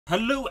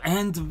Hello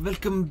and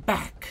welcome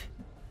back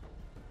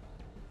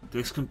to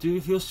XCOM 2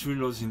 with your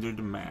Indoril into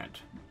the Mad.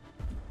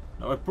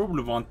 Now I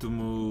probably want to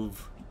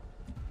move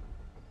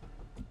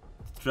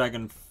the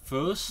dragon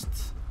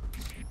first,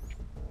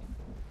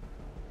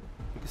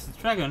 because the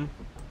dragon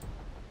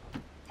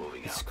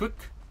is quick,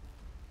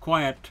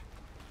 quiet,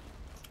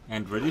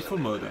 and ready for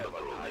murder.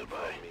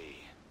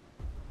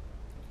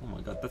 Oh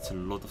my god, that's a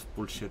lot of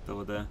bullshit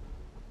over there.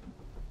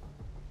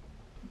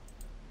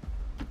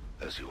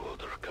 As you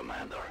order,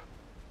 Commander.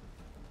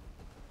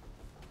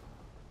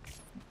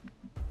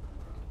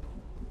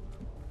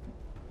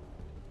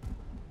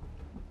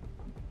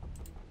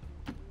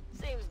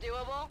 Seems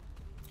doable.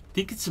 I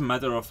think it's a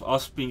matter of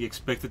us being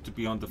expected to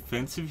be on the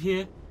offensive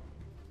here.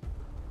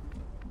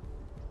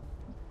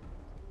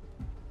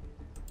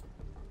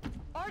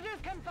 Orders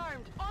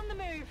confirmed. On the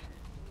move.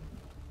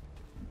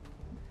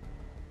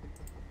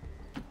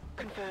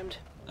 Confirmed.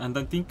 And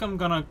I think I'm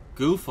gonna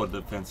go for the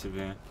offensive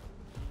here.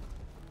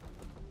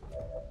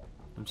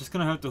 I'm just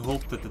gonna have to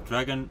hope that the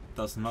dragon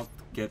does not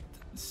get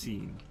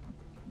seen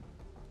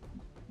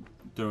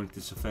during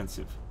this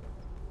offensive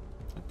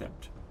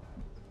attempt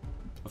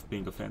of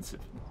being offensive.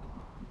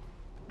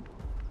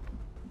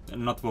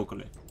 And not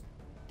vocally.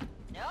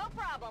 No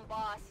problem,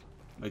 boss.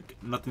 Like,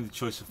 not in the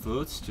choice of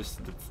words,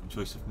 just the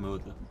choice of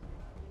murder.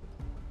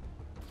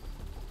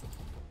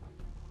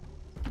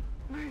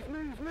 Move,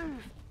 move,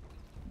 move.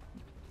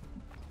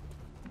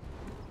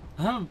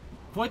 I have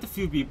quite a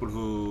few people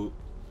who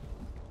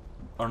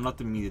are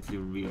not immediately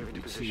revealed,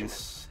 which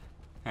is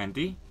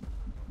handy.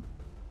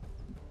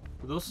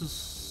 But also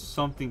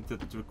something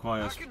that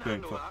requires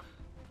preparing for.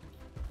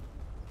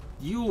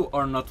 You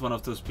are not one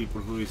of those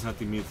people who is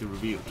not immediately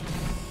revealed.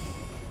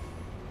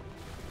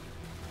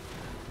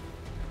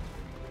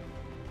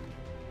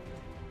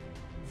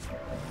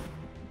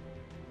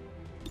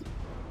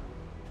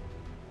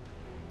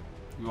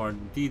 You are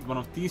indeed one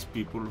of these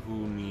people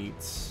who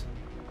needs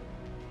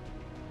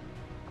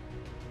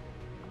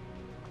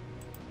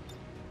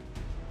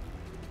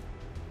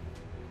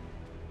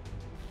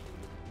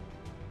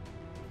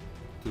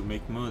to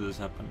make murders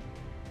happen.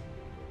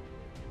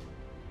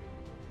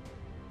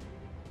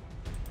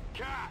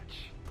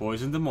 Catch!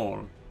 Poison them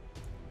all.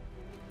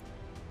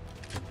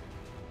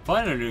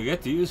 Finally, you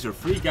get to use your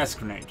free gas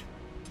grenade.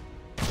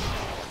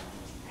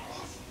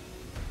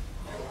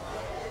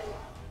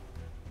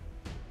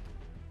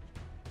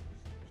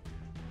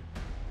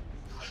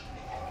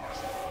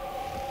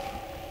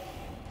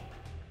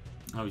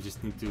 Now we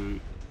just need to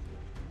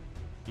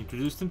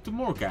introduce them to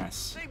more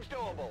gas. Seems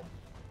doable.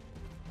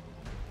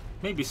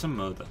 Maybe some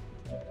murder.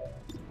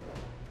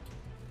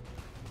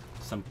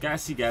 Some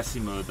gassy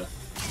murder.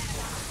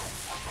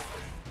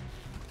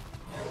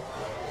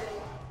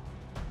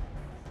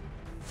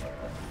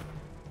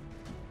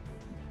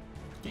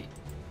 Okay.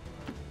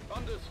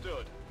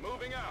 Understood.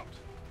 Moving out.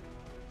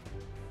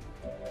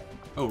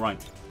 Oh,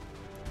 right.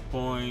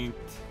 Point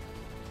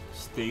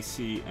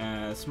Stacy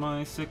as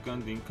my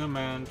second in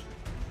command.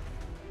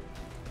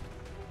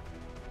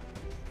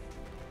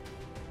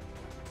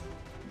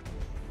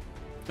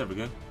 There we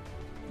go.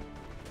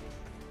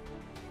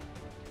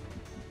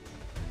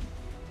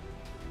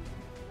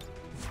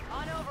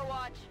 On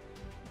Overwatch.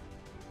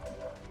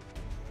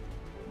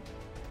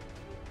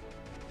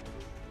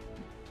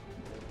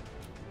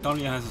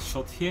 Talia has a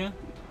shot here.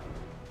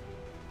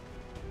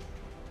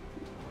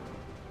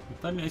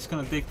 Talia is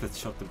gonna take that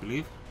shot, I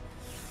believe.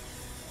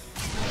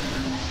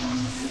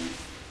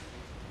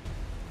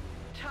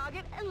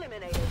 Target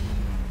eliminated.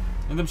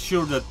 And I'm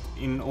sure that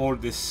in all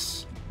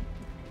this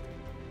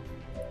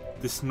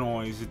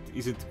noise, it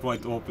isn't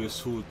quite obvious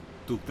who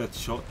took that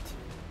shot.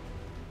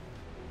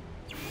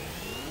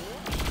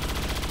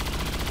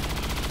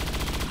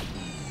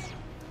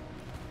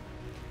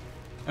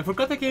 I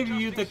forgot I gave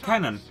you the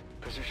cannon.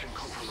 Position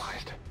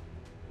compromised.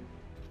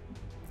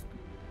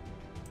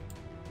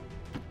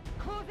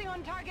 Closing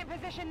on target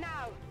position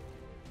now.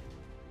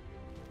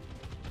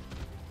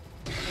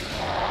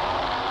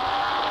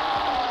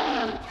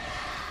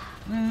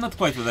 Not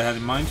quite what I had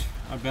in mind,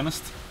 I'll be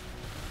honest.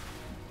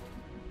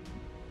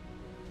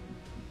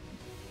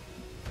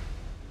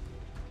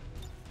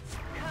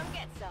 Come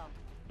get some.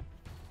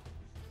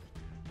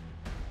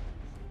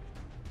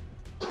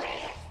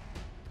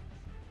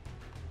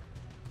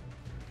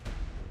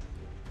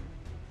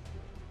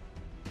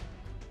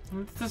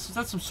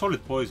 That's some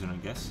solid poison, I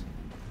guess.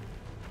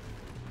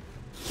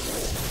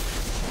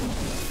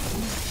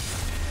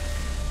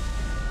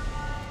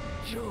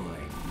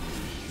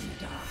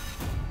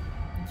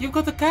 You've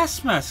got a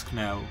gas mask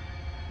now.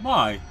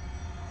 Why?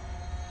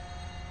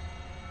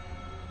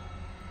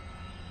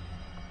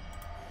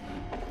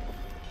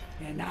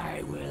 And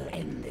I will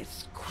end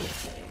this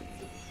quickly.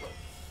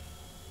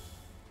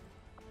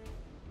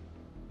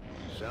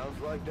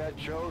 Sounds like that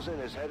Chosen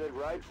is headed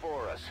right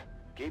for us.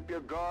 Keep your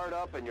guard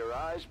up and your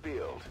eyes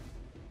peeled.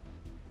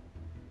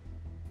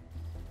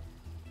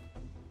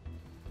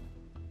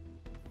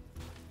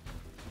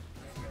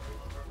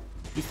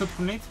 Is that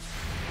grenade?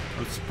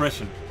 Or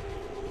suppression?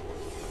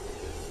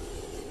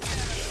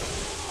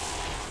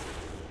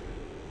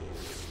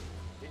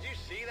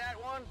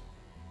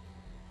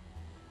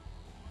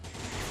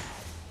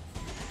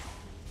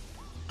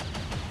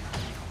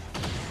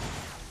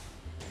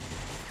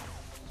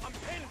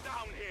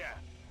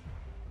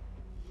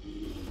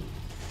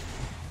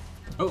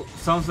 Oh,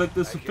 sounds like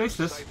there's some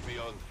faceless.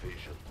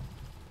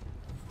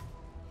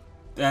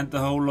 And a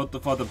whole lot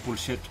of other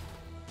bullshit.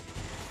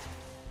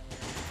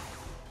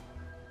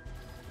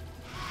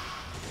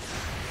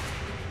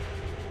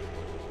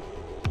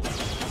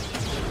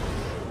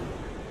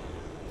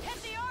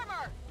 Hit the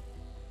armor!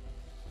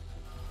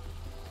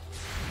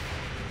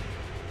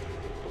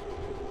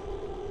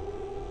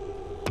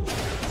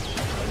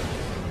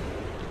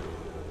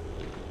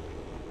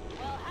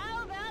 Well,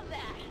 how about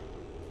that?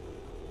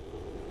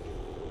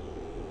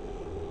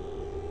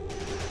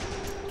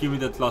 Give me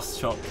that last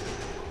shot.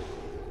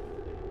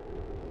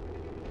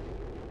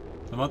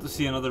 I want to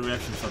see another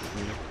reaction shot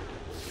from you.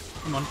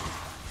 Come on.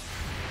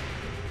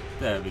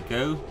 There we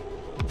go.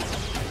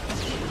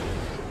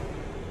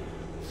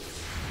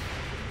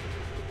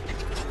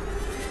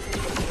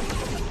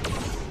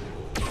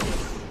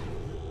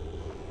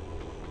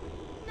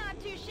 Not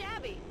too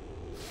shabby.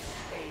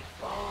 They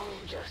fall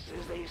just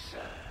as they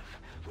serve,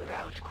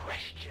 without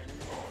question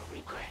or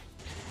regret.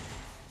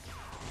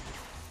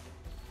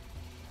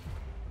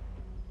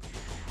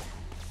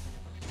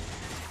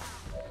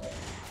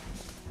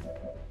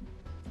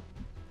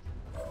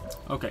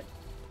 Okay.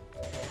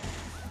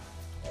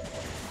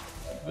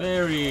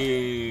 Where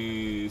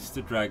is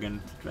the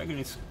dragon? The dragon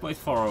is quite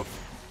far off.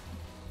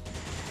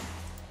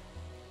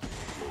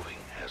 Moving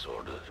as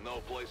ordered. No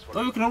place for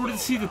Oh, you can already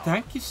see the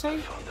tank, you say?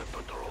 on the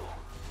patrol.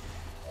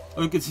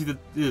 Oh, you can see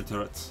the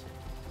turrets.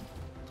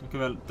 Okay,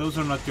 well, those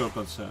are not your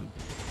concern.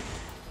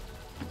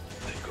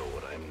 I go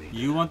what I'm needed.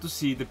 You want to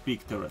see the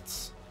big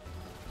turrets.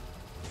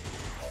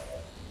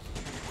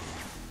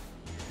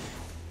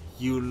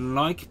 You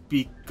like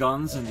big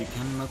guns and you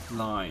cannot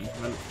lie.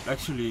 Well,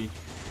 actually,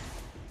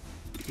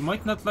 you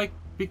might not like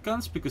big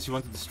guns because you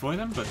want to destroy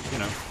them, but you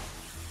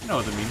know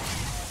what I mean.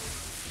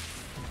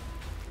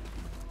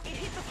 It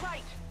hit the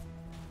plate.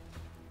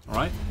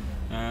 Alright,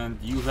 and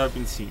you have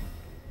been seen.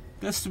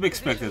 That's to be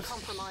expected.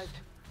 Position compromised.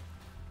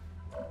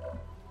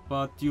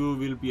 But you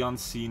will be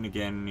unseen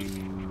again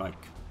in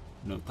like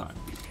no time.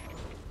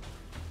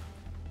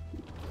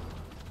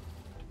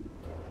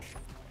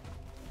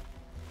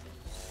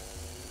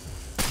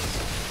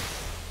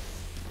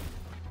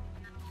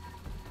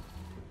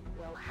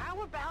 Well,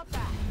 how about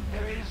that?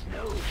 There is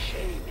no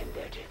shame in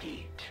their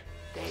defeat.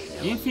 They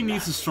know Infi needs a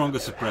nothing stronger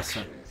of their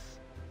suppressor. actions.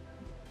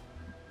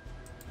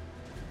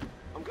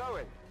 I'm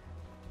going.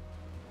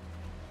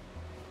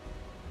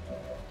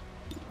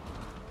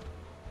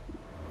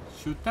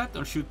 Shoot that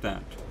or shoot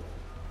that?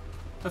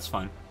 That's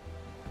fine.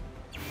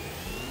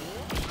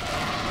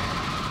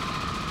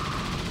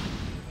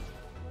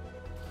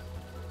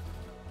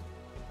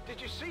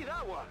 Did you see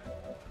that one?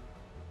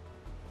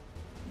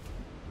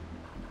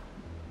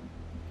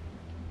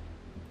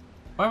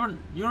 Wyvern,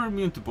 you're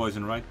immune to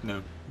poison, right?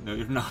 No,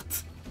 you're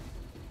not.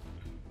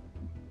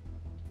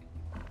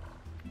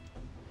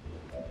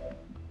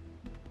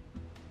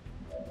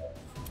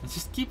 I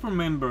just keep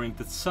remembering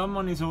that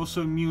someone is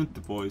also immune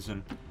to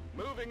poison.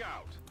 Moving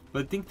out.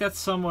 But I think that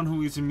someone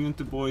who is immune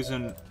to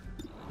poison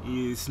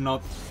is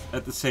not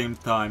at the same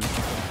time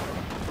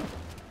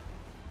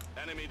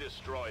Enemy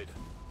destroyed.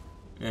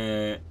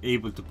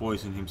 able to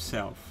poison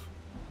himself.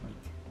 Like,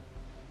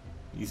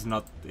 he's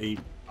not a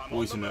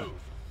poisoner.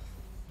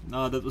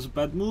 No, that was a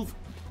bad move.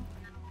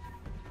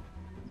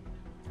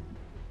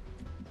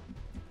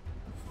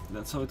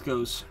 That's how it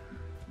goes.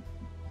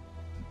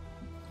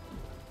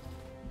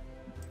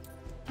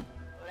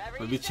 Whatever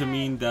By you which I say.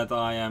 mean that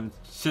I am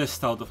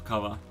just out of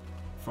cover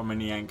from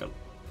any angle,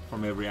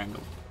 from every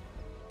angle.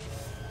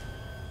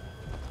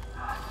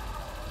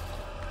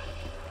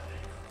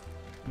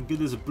 Okay,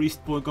 there's a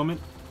priest boy coming.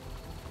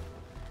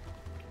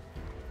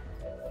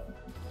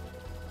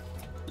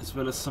 As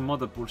well as some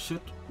other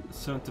bullshit.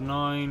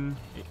 79,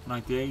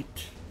 98.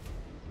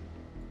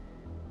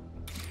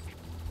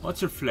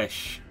 What's your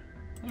flesh?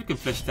 You can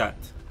flesh that.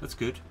 That's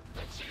good.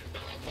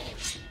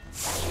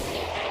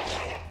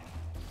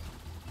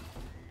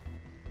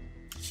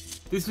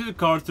 These little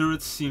car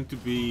turrets seem to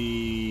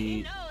be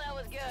You know that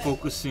was good.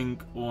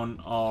 focusing on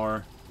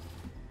our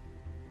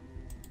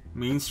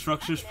main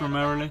structures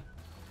primarily.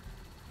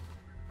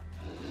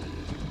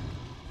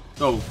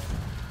 Oh,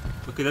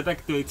 okay, that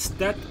activates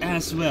that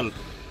as well.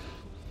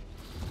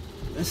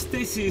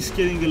 Stacy is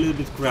getting a little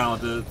bit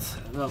crowded.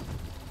 Well,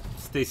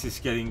 Stacy is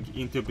getting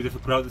into a bit of a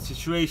crowded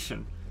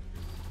situation.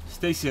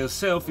 Stacy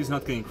herself is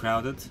not getting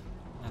crowded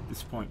at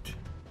this point.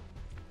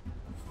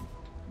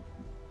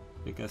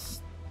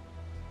 Because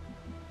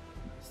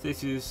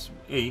Stacy is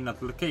not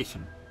the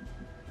location.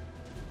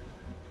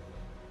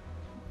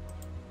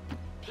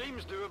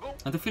 Seems doable.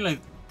 And I feel like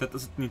that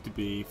doesn't need to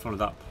be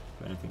followed up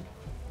or anything.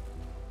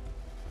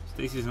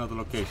 Stacy is not the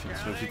location,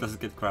 so she doesn't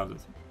get crowded.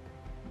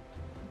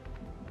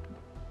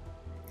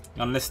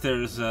 Unless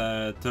there's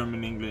a term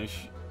in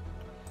English.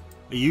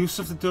 A use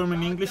of the term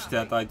in English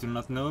that I do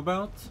not know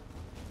about.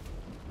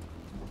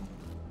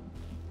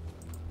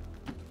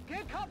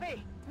 Good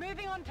copy.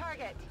 Moving on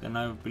target. Then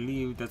I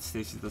believe that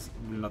Stacy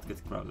will not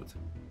get crowded.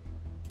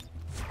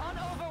 On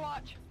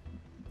Overwatch.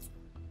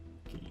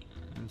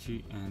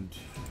 Okay, and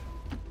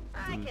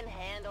I can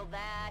handle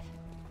that.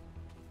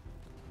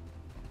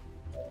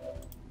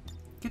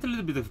 Get a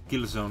little bit of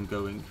kill zone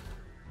going.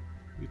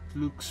 It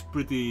looks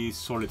pretty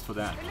solid for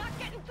that. You're not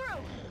getting through.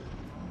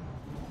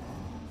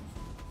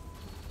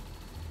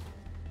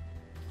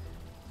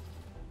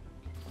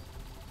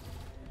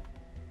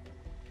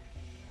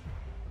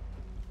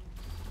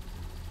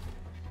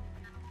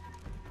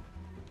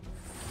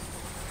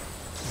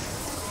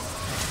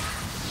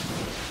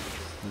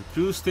 And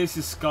through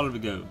Stacy's skull we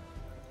go.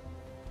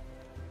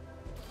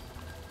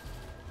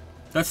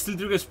 That still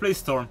triggers Play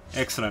Storm.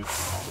 Excellent.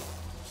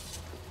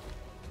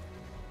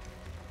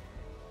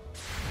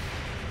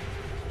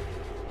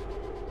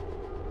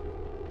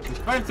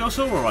 Apparently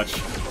also Overwatch.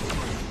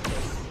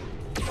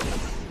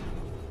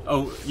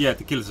 Oh, yeah,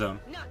 the kill zone.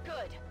 Not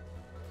good.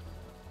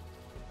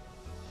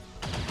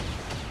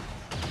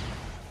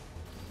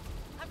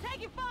 I'm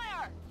taking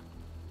fire.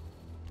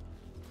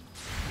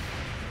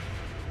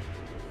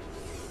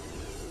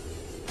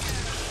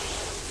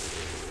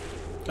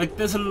 Like,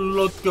 there's a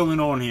lot going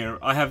on here.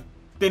 I have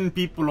 10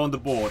 people on the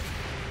board.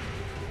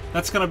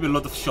 That's gonna be a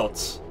lot of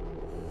shots.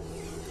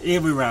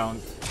 Every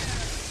round.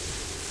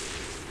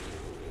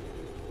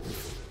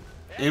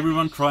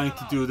 Everyone trying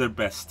to do their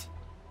best.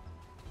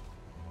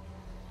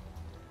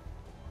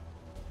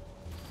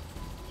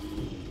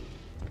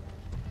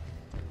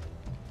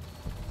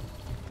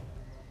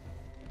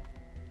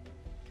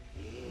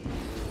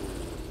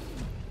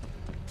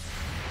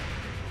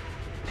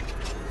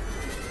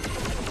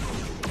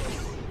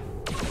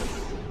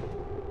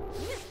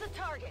 Miss the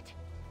target.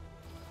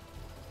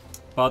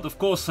 But of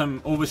course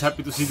I'm always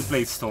happy to see the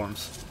blade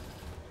storms.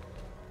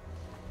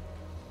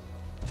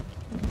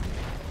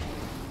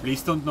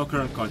 Please don't knock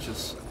her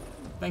unconscious.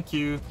 Thank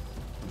you.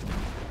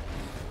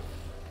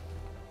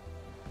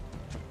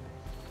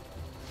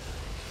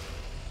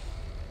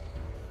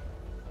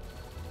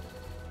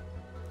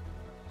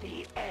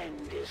 The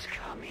end is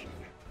coming.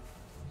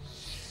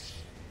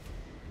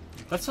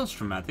 That sounds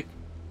dramatic.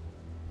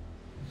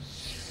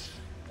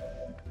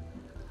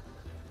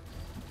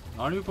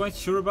 Are you quite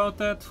sure about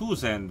that?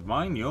 Whose end?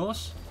 Mine?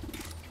 Yours?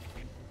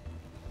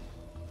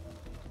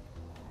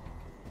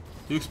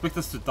 Do you expect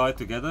us to die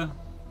together?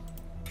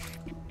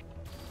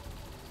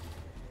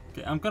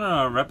 Okay, I'm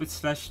gonna rapid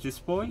slash this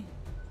boy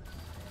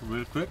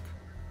real quick.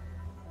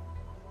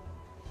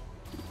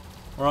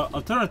 Or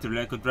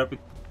alternatively I could rapid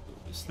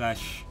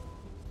slash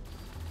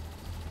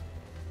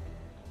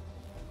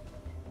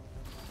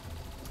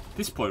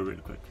this boy real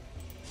quick.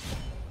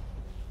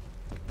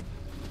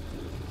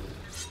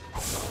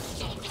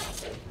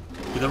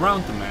 Get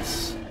around the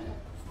mess.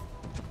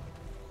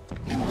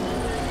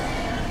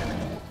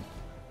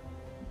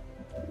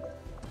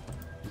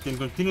 You can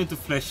continue to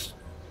flesh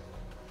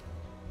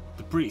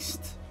the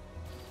priest.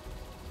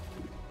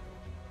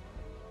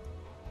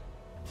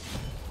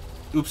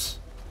 Oops.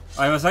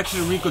 I was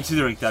actually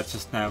reconsidering that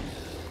just now.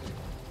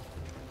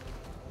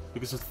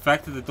 Because of the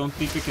fact that I don't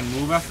think I can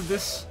move after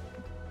this.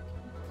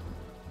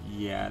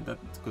 Yeah, that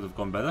could have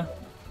gone better.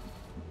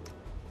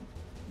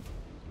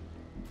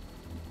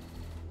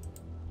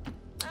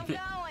 I'm Okay.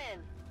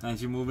 going.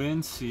 As you move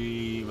in,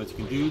 see what you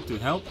can do to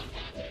help.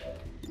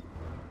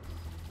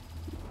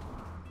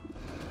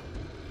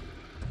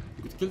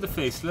 You could kill the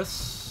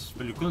faceless.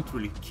 Well, you couldn't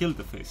really kill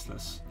the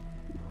faceless.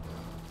 You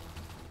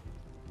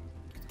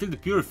could kill the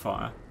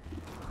purifier.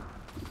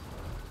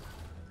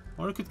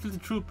 Or you could kill the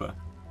trooper.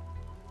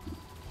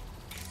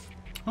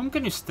 Whom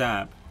can you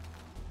stab?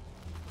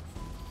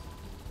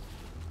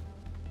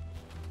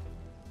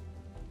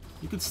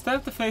 You could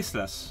stab the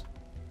faceless.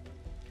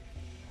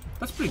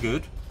 That's pretty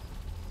good.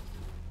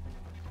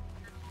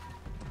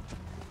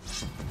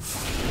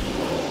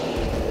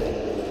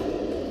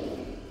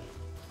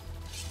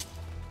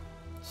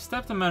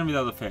 Stab the man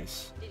without a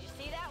face. Did you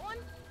see that one?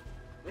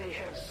 They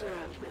have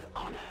served with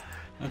honor.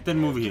 And then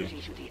move here.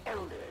 Duty to the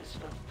elders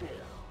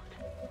fulfilled.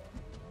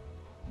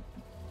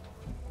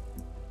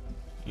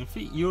 In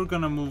fact, you're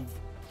gonna move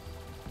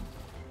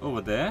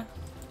over there,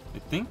 I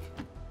think.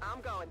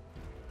 I'm going.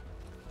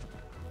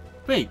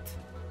 Wait!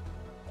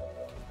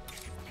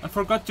 I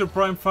forgot your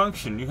prime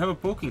function. You have a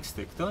poking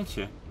stick, don't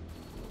you?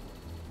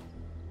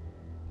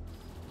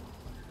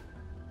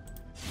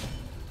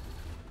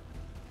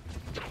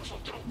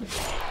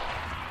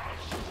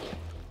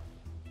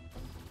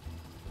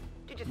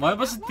 Did you Why see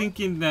was that it one?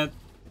 thinking that,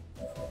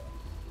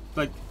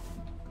 like,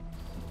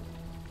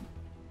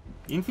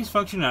 Infi's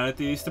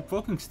functionality is the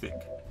poking stick?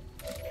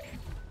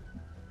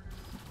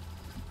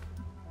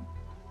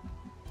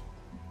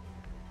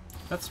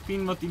 That's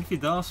been what Infi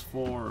does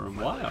for a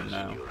while Life is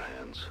now. in your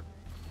hands.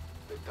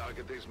 The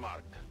target is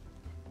marked.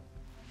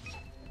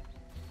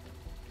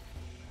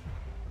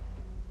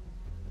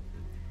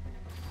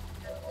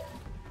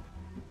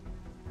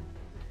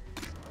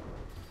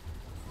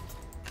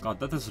 God,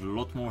 that is a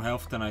lot more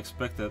health than I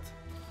expected.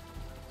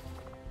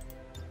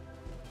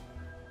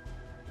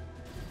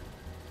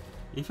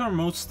 If I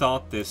remote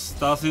start this,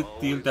 does it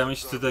deal Always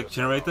damage to the start with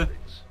generator?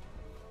 surroundings.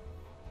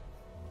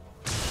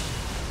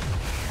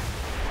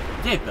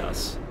 Yeah, it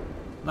does.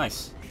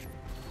 Nice.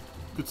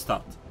 Good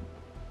start.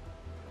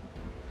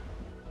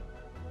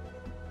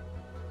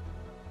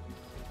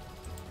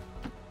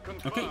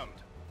 Okay.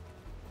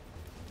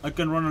 I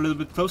can run a little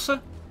bit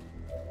closer.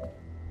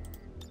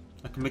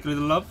 I can make a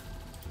little love.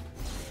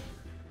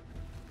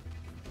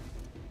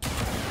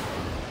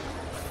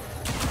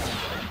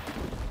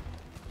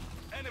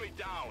 Enemy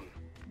down.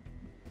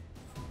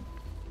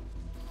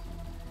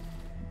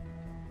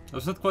 I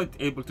was not quite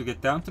able to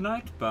get down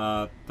tonight,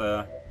 but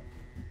I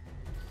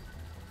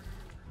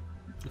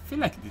feel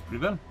like I did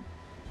pretty well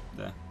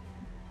there.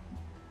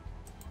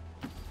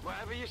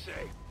 Whatever you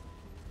say.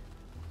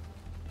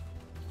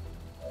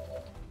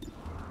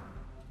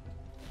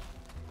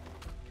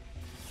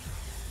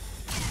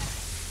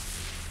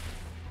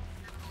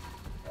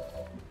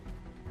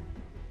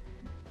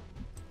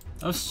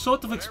 I was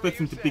sort of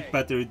expecting the big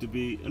battery to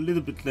be a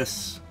little bit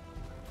less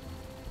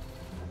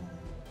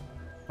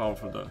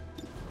powerful though.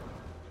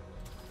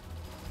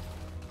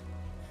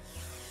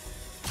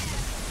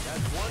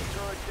 That's one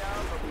turret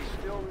down, but we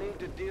still need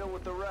to deal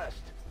with the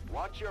rest.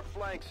 Watch your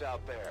flanks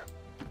out there.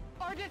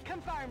 Orders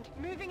confirmed.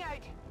 Moving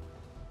out.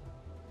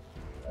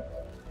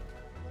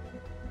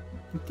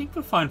 I think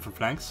we're fine for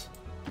flanks.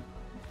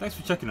 Thanks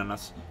for checking on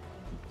us.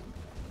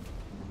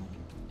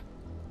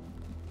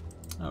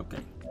 Okay.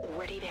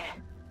 Ready there.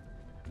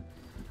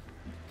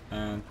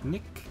 And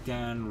Nick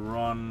can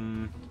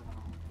run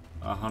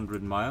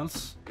 100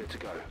 miles. Good to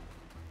go.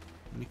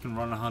 Nick can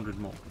run 100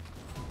 more.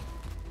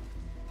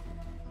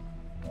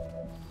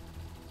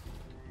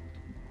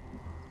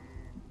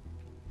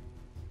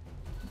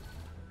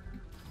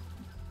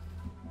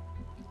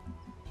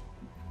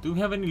 Do we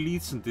have any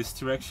leads in this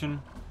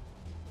direction?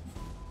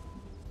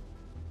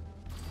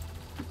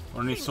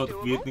 Or any sort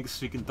of weird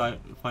things we can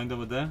find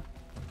over there?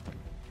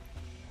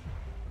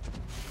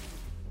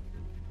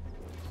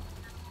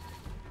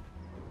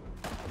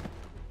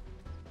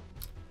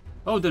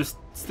 Oh, there's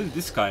still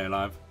this guy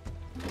alive.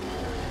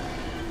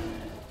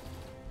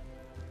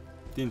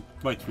 Didn't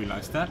quite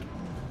realize that.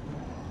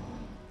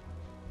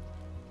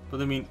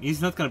 But I mean,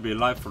 he's not gonna be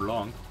alive for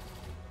long.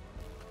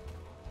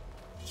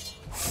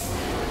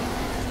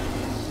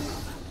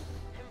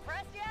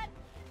 Impressed yet?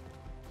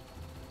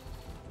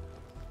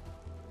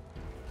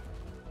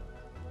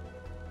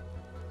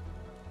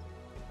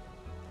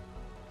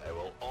 I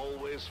will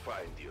always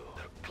find you.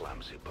 The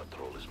clumsy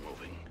patrol is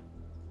moving.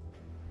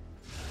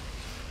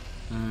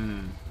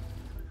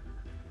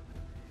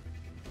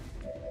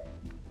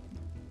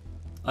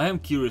 I am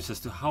curious as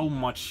to how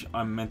much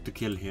I'm meant to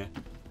kill here.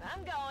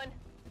 I'm going.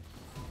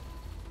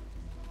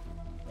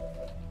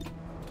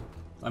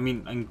 I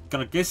mean, I'm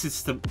gonna guess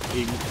it's the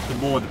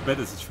more the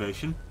better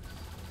situation.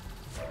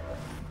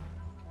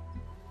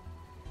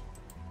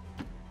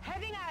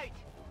 Heading out.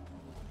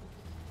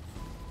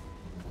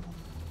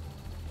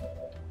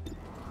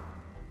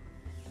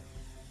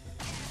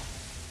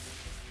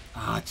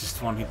 Ah,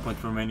 just one hit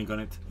point remaining on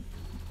it.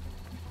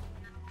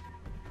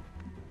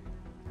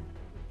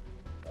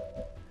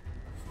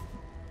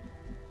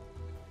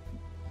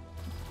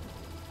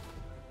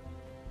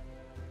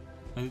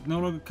 And it no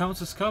longer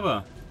counts as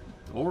cover.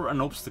 Or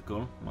an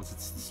obstacle once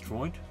it's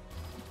destroyed.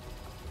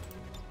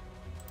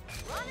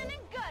 Running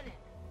and gunning.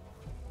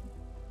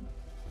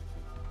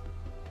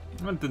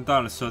 I'm not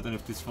entirely certain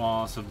if this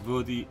was a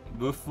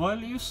worthwhile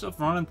use of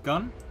run and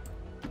gun.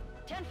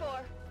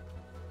 10-4.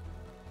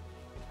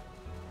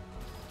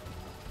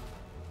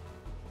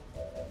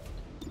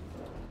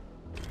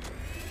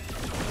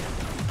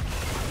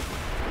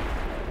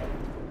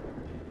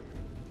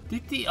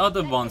 Did the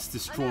other ones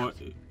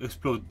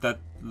explode that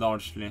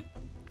largely?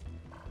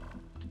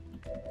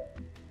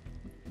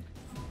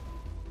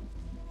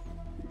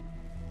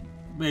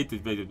 Wait.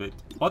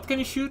 What can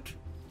you shoot?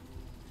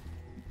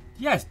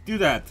 Yes, do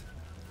that.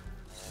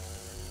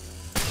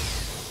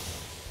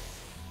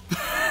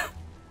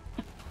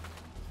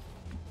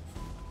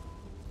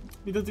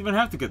 We don't even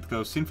have to get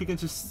close. Since we can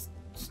just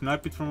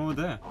snipe it from over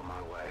there. On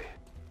my way.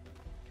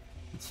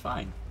 It's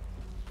fine.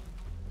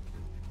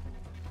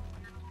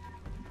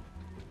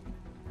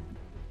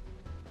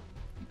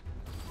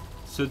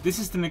 So this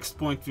is the next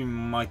point we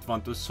might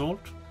want to assault.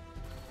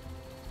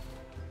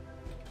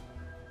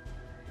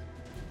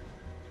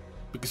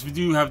 Because we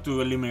do have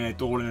to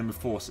eliminate all enemy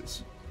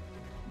forces.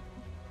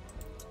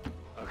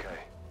 Okay.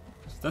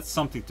 So that's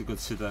something to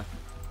consider.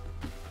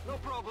 No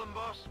problem,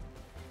 boss.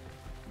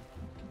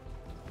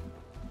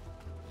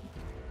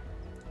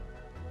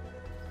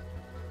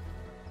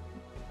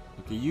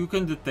 Okay, you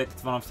can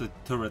detect one of the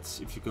turrets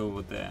if you go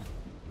over there.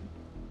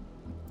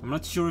 I'm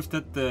not sure if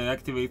that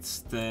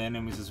activates the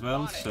enemies as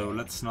well, so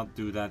let's not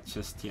do that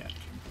just yet.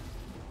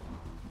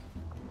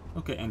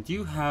 Okay, and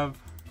you have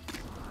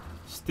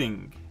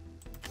Sting.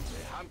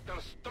 The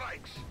hunter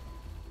strikes.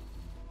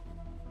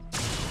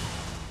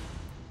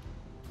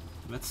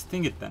 Let's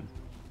sting it then.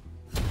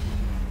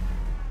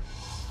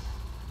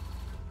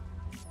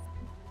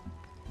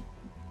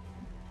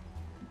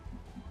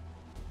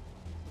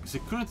 Because I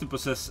currently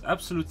possess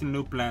absolutely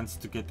no plans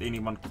to get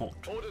anyone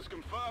caught. Orders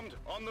confirmed.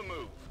 On the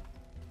move.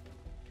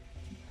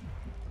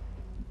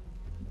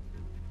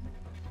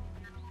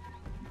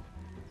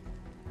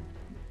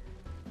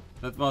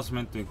 That was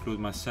meant to include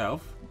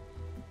myself.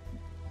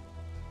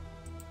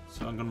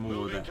 So I'm gonna move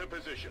over there. to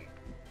position.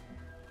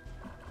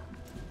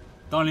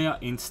 Dahlia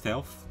in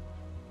stealth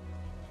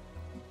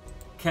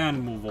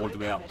can move all the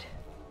way up,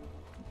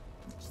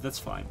 so that's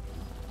fine.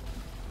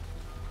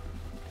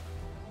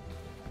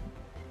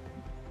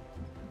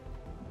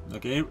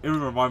 Okay, every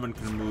revival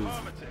can move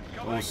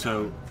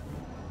also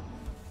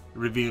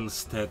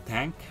reveals the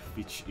tank,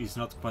 which is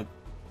not quite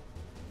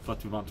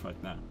what we want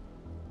right now.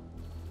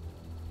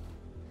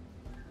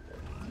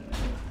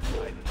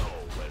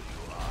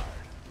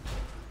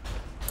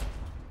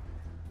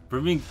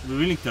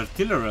 Revealing the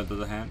artillery, on the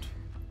other hand,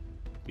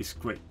 is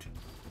great.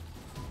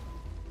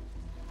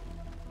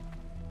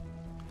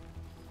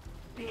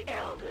 The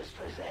elders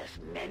possess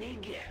many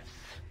gifts.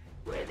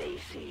 Where they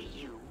see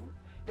you,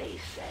 they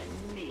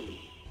send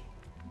me.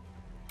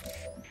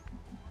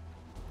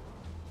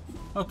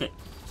 Okay,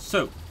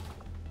 so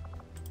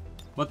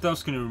what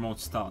else can you remote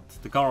start?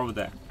 The car over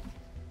there.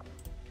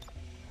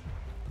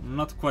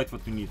 Not quite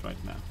what we need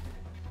right now.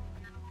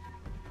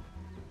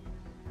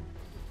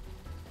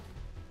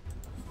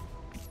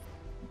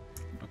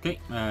 Okay,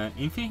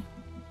 Infi,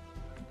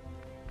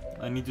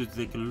 I need you to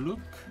take a look.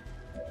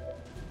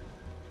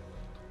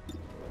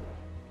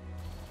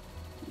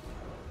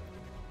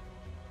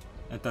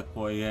 At that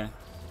boy, yeah.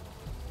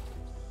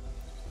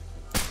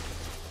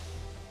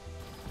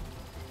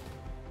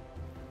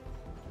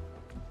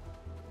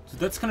 So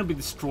that's gonna be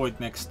destroyed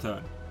next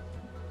turn.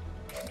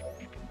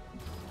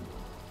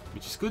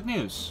 Which is good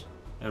news,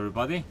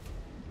 everybody.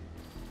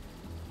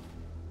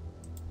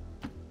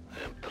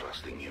 I'm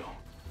trusting you.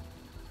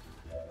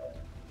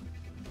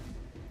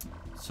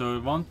 So I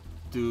want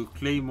to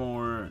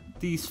claymore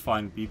these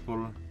fine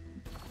people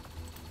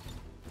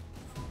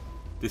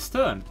this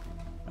turn,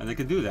 and they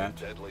can do that.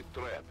 Deadly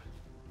trap.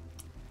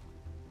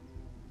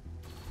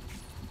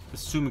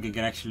 Assuming I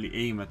can actually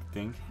aim at the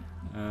thing.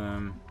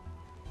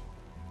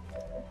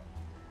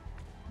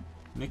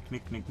 Nick.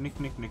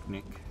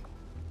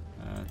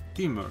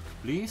 Teamwork,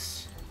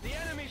 please. The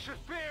enemy should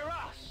fear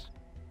us.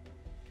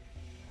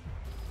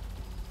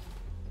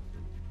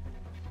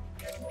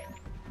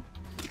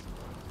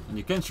 And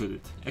you can shoot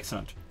it.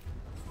 Excellent.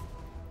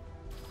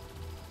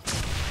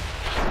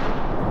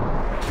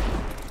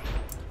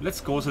 Let's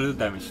cause a little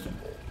damage then.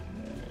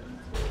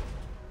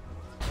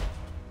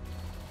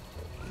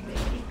 They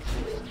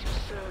exist to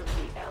serve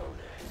the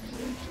elders,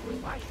 to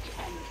fight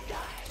and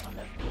die on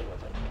the field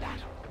of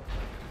battle.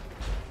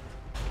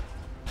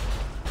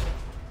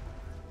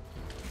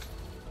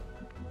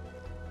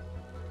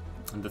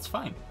 And that's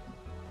fine.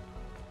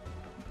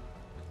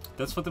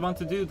 That's what they want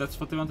to do, that's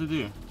what they want to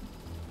do.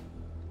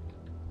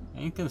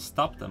 And you can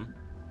stop them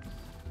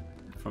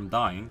from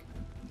dying.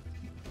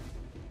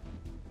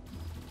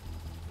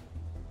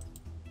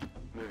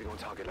 Moving on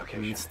target I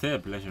location. mean, it's their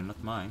pleasure,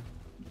 not mine.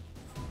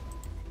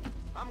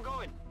 I'm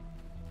going.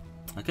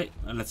 Okay,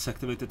 let's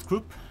activate that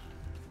group.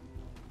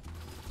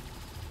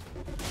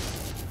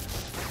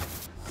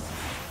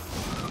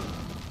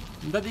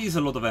 That is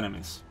a lot of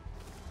enemies.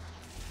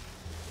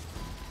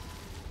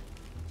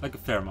 Like a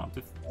fair amount,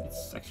 if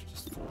it's actually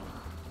just 4.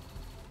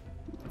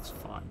 That's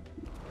fine.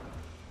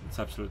 It's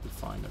absolutely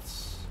fine,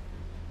 that's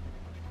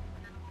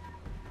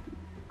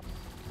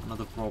not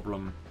a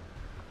problem.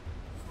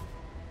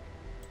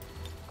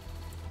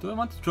 Do I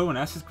want to throw an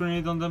acid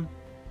grenade on them?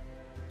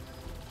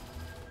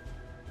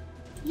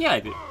 Yeah,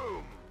 I do.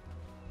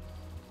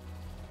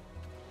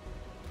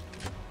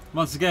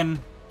 Once again,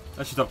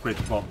 I should upgrade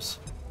the bombs.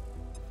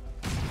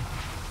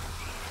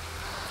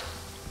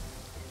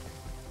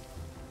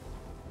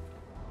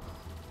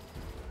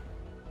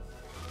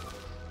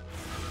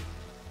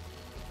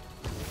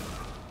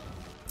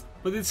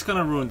 But it's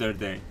gonna ruin their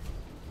day.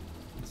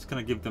 It's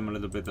gonna give them a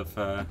little bit of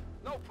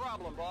No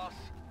problem, boss.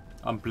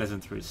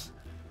 unpleasantries.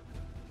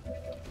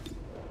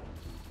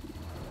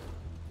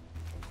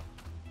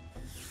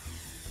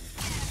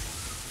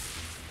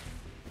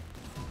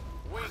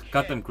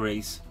 Got them,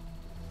 Grace.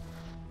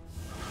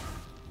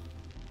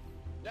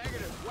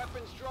 Negative.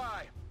 Weapons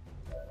dry.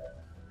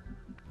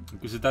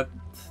 Because that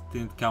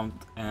didn't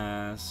count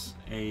as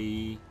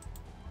a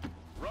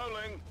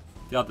Rolling.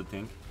 the other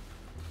thing.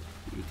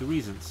 Due to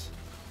reasons.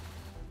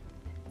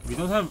 We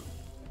don't have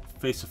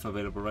face-off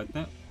available right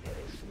now. There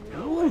is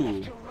nowhere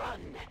left to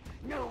run,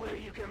 nowhere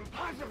you can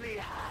possibly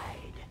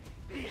hide.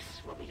 This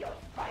will be your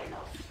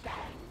final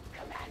stand,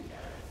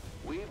 Commander.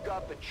 We've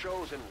got the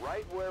Chosen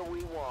right where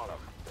we want them.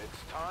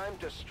 It's time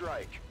to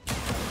strike.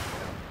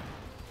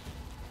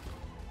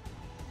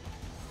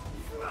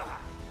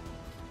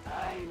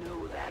 I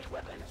know that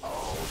weapon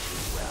all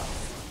too well.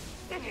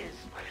 It is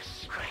but a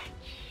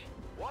scratch.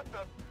 What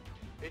the?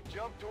 It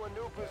jumped to a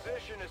new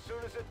position as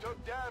soon as it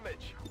took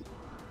damage.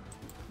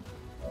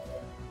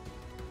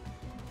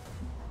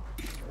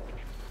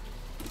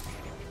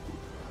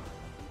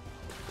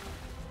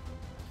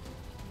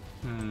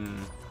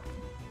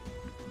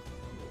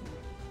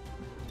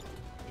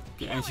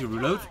 Okay,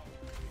 anti-reload.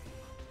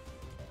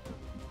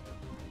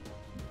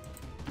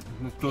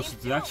 Move closer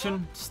to the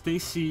action.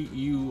 Stacy,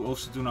 you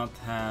also do not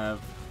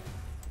have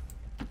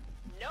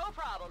No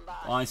problem,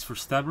 boss. eyes for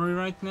stabbery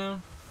right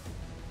now.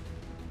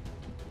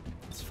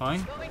 It's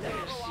fine. Going to Let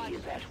us see Overwatch.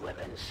 if that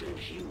weapon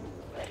serves you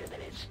better than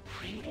its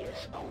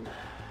previous owner.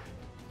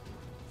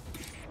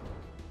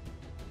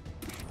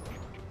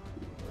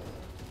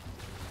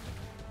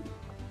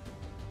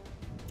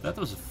 That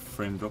was a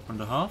frame drop and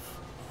a half.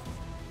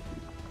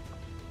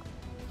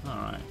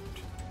 Alright.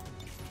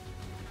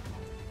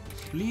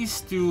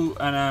 Please do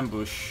an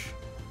ambush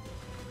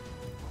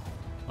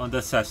on the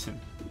assassin.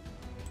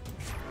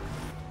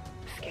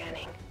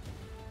 Scanning.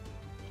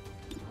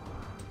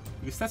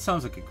 Because that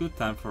sounds like a good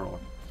time for all.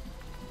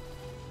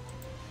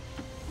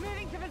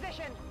 Moving to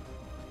position.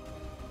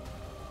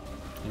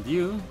 And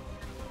you,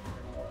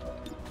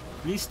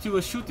 please do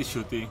a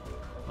shooty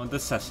on the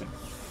assassin.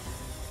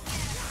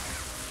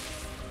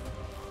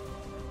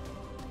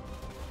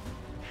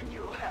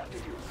 You'll have to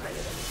do better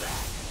than that.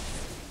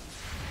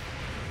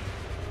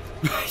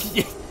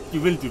 Yeah,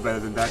 you will do better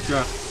than that,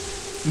 yeah.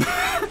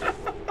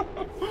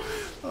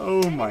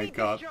 Oh my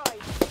god.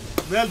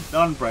 Destroyed. Well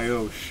done,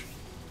 Brioche.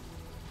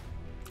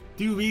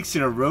 2 weeks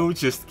in a row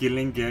just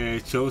killing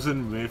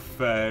Chosen with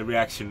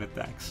reaction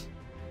attacks.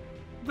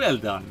 Well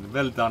done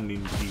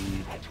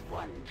indeed. At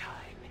one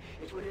time,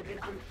 it would have been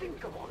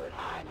unthinkable that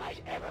I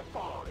might ever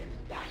fall in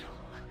battle.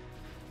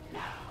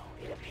 Now,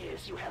 it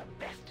appears you have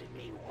bested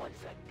me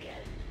once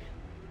again.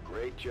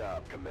 Great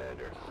job,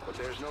 Commander. But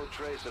there's no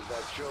trace of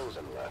that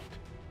Chosen left.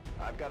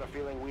 I've got a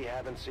feeling we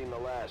haven't seen the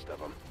last of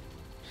them.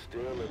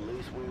 Still, at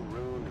least we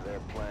ruined their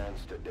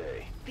plans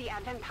today. The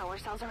Advent power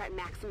cells are at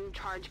maximum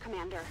charge,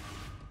 Commander.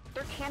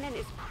 Their cannon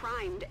is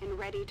primed and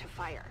ready to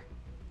fire.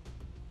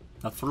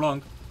 Not for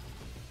long.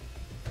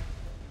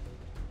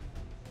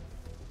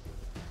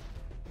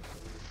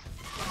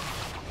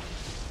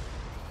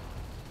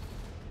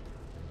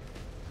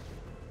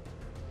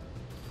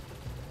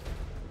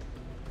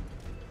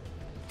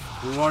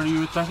 Who are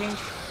you attacking?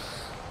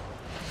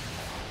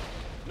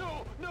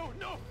 No, no,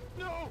 no,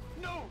 no,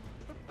 no!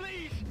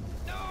 Please,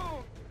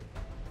 no!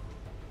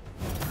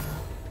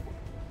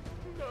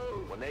 No!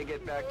 When they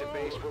get back to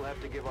base, we'll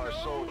have to give our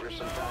soldiers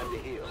some time to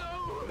heal.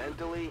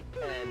 Mentally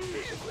and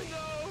physically.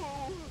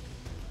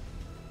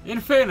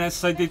 In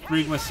fairness, I did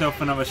rig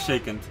myself when I was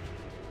shaken.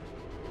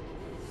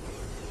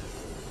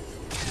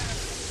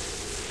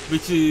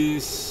 Which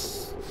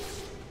is...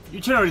 You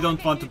generally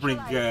don't want to bring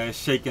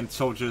shaken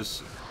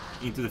soldiers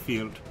into the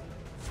field.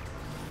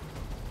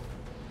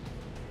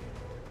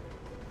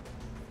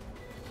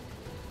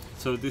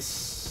 So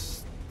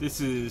this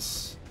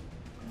is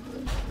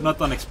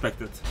not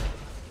unexpected.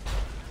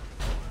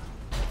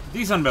 It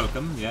is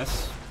unwelcome,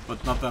 yes,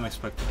 but not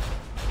unexpected.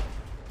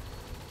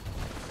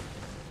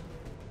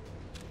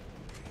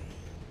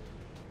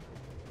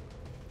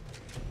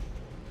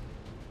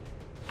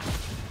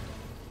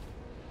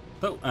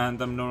 Oh, and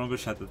I'm no longer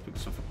shattered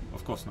because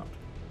of course not.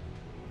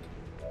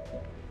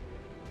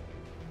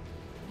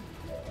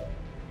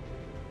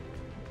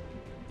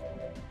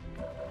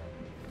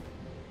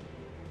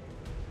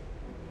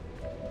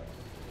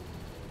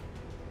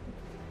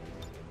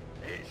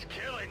 It's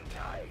killing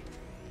time!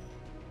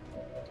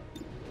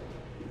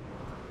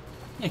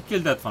 Yeah,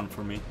 kill that one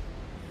for me,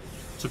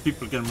 so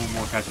people can move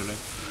more casually.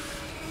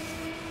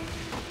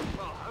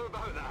 Well, how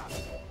about that?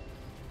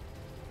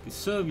 Okay,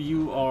 so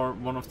you are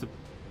one of the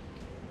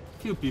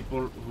few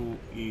people who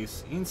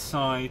is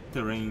inside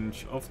the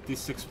range of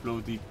this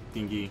exploded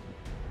thingy,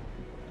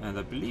 and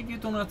I believe you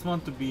do not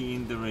want to be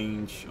in the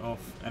range of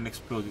an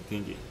exploded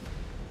thingy,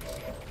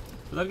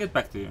 but I'll get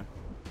back to you.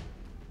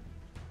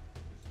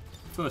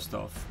 First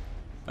off,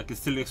 I can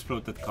still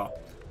explode that car.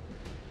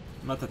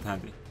 Not that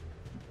handy.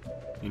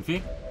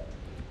 Infi?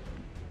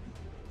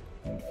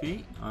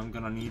 Infi, I'm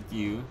gonna need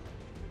you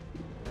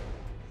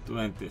to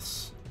end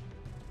this.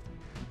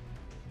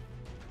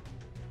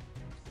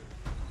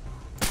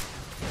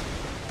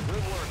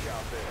 Good work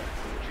out there.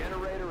 The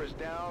generator is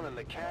down and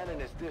the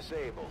cannon is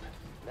disabled.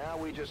 Now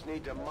we just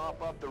need to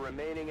mop up the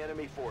remaining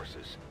enemy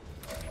forces.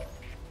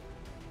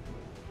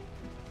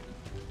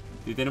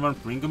 Did anyone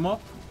bring them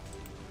up?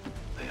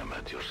 I am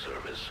at your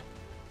service.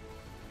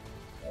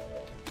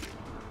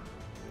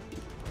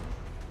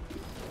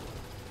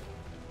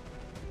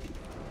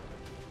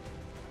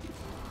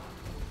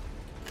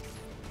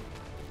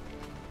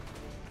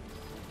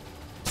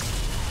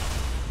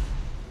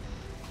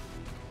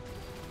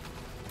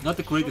 Not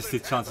the greatest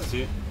hit chances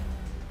here.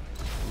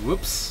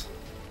 Whoops.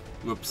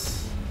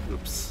 Whoops.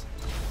 Whoops.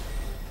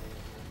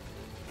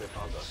 They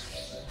found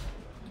us.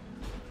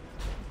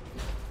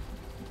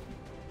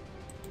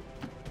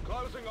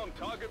 Closing on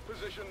target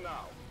position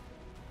now.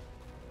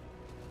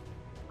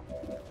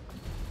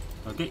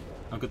 Okay,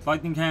 I've got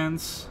lightning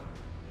hands.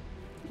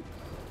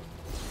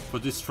 For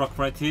this truck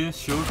right here,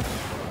 sure.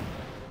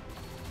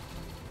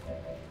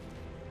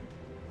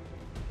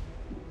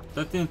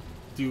 That didn't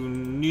do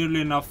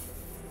nearly enough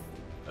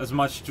as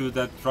much to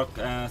that truck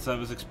as I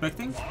was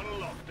expecting. On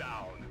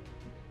lockdown.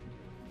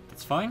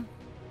 That's fine.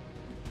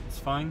 It's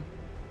fine.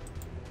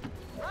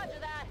 Roger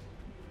that.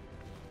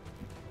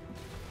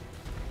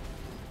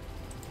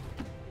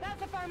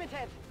 That's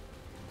affirmative.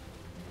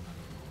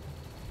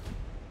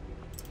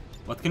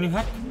 What can you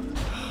hack?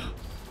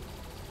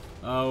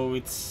 Oh,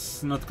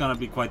 it's not gonna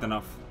be quite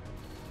enough.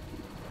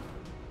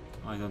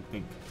 I don't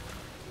think.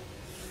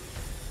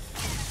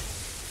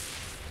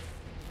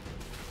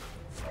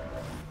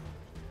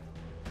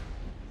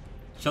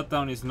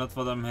 Shutdown is not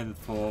what I'm headed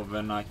for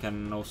when I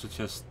can also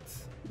just...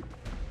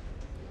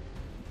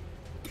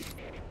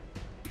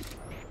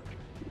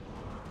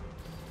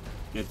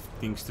 get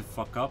things to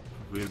fuck up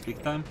real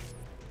big time.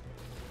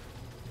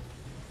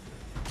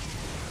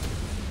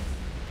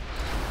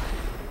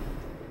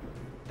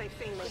 They've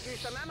seen me. Do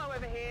some ammo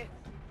over here.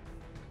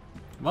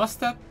 Was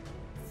that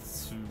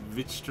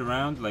switched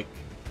around? Like,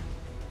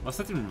 was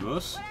that in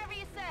reverse? Whatever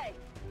you say.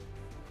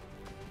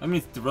 I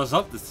mean, the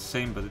result is the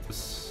same, but it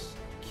was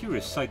a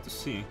curious sight to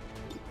see.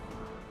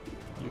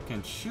 You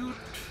can shoot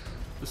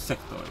the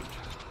sectoid.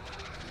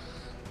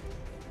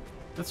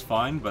 That's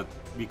fine, but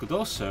we could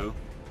also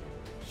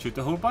shoot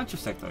a whole bunch of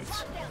sectoids.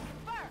 Lockdown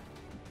confirmed.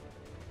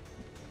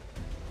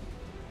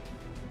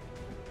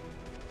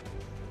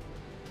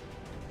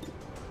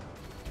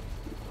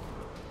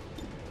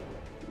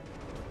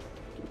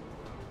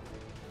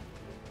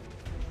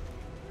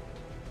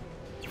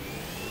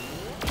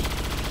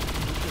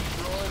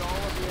 Destroyed all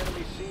of the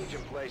enemy siege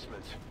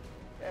emplacements.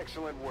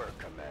 Excellent work,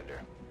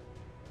 Commander.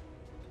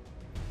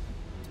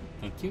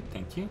 Thank you,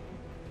 thank you.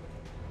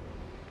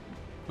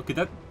 Okay,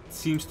 that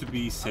seems to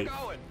be safe.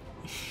 Going.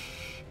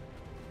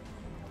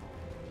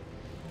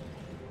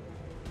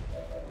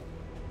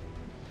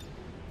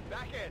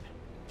 Back in.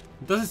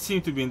 It doesn't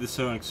seem to be in the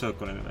sonic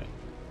circle anyway.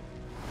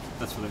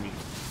 That's what I mean.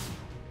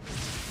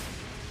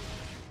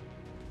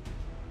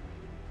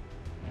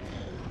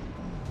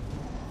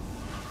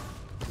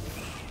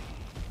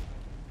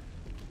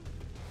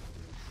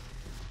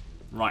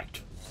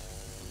 Right.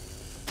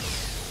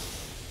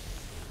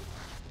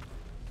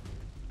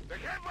 They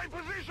have my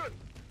position.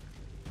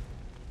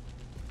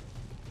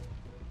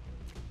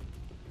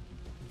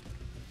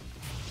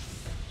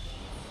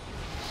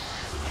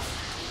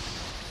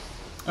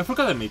 I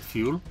forgot I made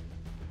fuel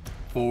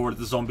for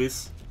the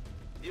zombies.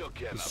 You'll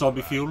get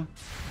Zombie fuel.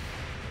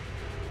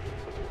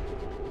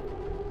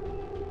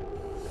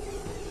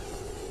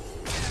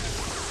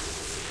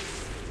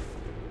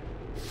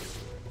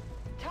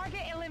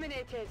 Target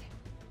eliminated.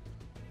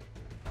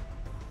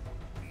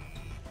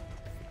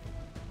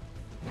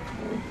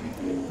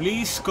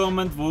 Please come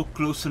and walk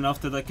close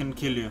enough that I can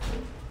kill you.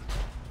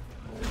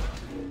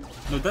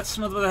 No, that's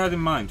not what I had in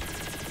mind.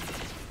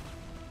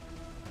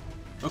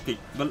 Okay,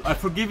 well, I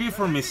forgive you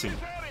for missing.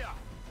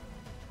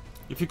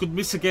 If you could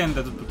miss again,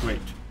 that would be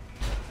great.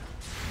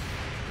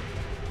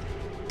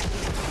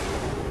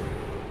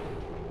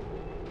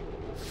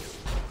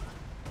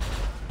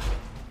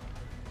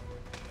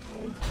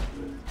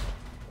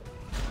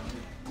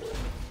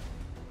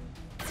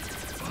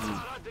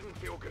 That didn't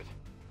feel good.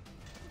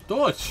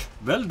 Dodge!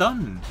 Well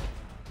done!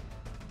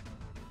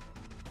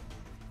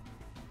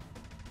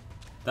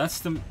 That's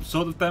the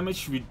sort of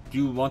damage we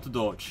do want to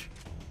dodge.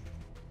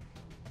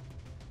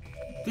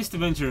 This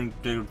Avenger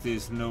integrity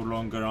is no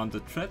longer under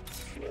threat.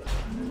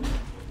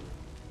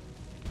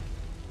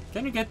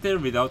 Can you get there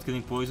without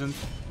getting poisoned?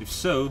 If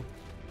so,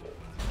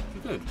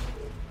 you're good.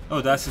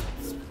 Oh, the acid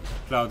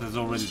cloud has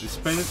already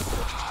dissipated.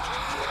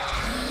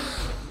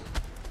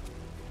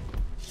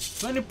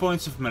 20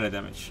 points of melee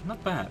damage,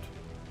 not bad.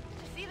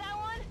 See that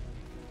one?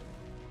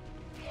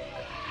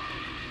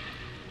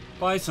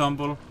 Bye,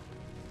 Zomble.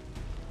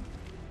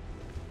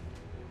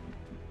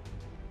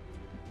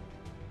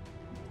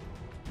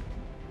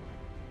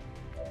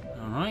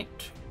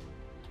 Alright.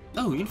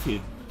 Oh,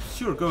 infield.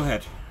 Sure, go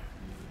ahead.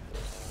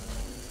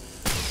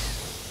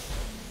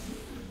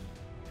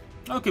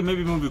 Okay,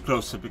 maybe move you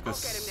closer I'll get him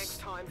because next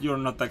time. you're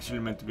not actually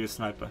meant to be a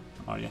sniper,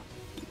 are you?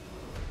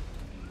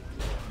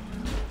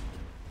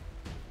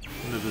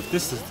 A little bit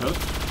distance though.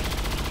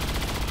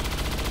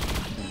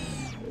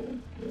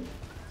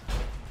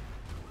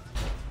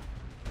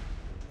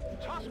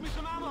 Toss me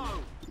some ammo.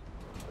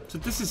 So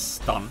this is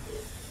done. You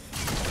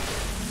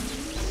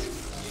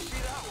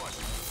see that one?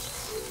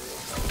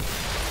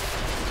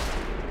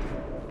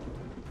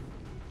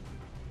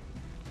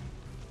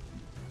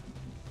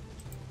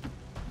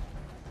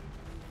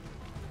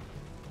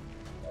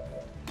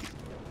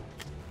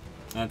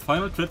 And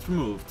final threat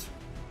removed.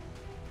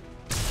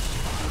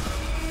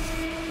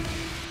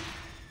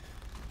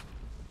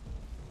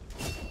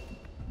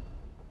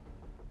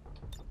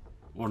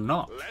 Or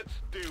not. Let's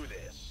do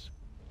this.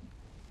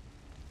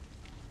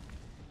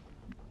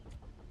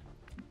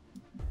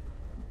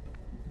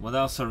 What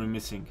else are we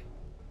missing?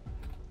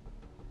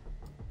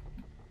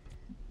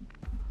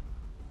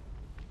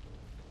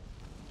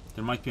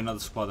 There might be another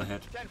squad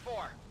ahead.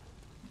 10-4.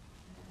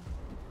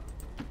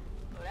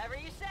 Whatever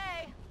you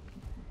say.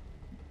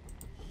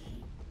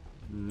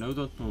 No,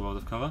 don't move out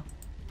of cover.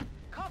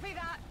 Copy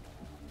that.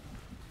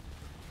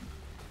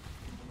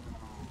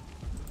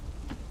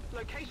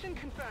 Location We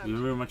confirmed.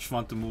 very much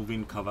want to move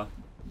in cover,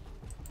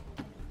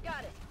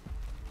 Got it.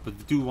 but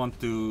we do want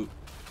to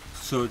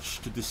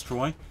search to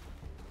destroy.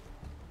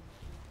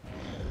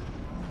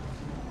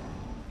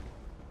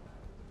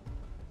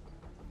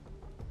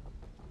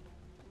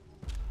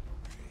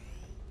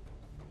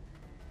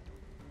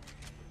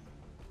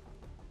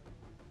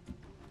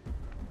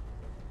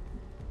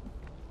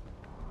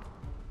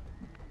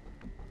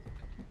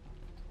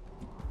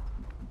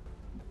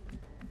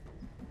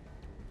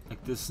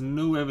 there's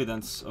no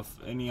evidence of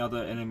any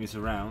other enemies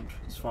around,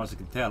 as far as I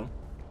can tell.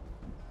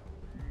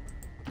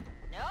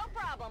 No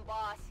problem,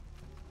 boss.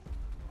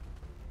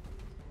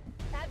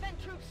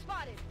 Advent troops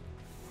spotted.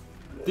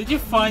 Did you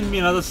find me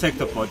another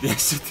sector pod?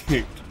 Yes, you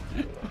did.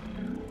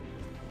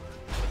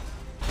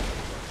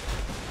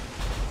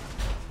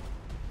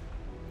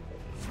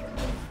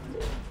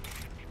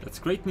 That's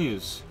great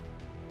news.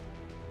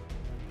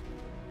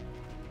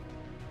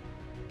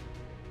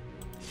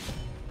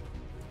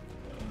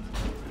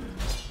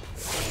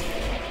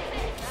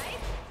 Right?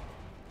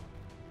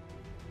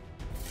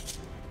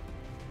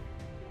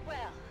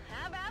 Well,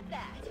 how about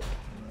that?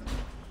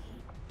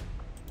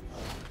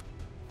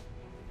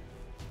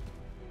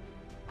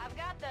 I've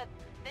got the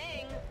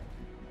thing.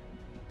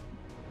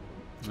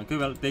 Okay,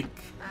 well, take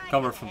I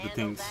cover can from the handle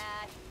things.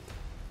 that.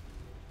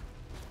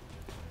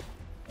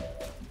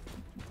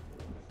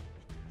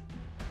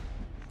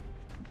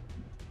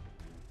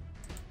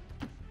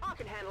 I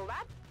can handle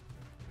that.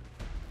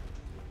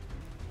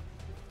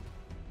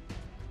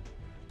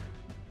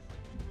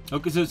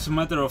 Okay, so it's a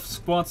matter of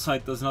squad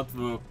sight does not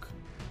work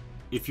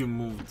if you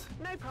moved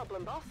No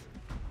problem, boss.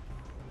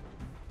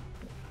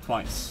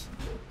 twice.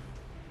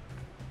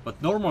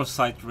 But normal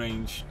sight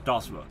range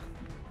does work.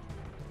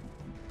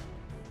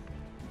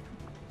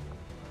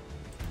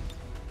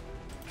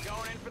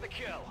 Going in for the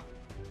kill.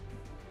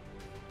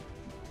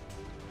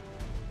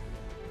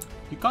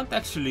 You can't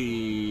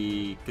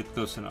actually get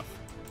close enough.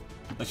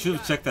 I should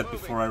have checked that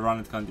before I run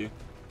it, can't you?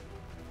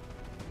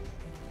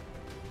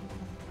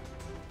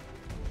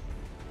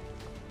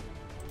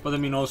 But I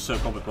mean also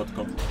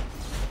combat.com.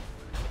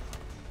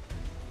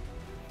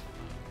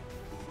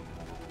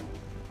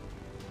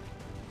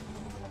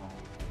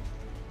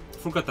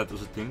 Forgot that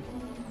was a thing.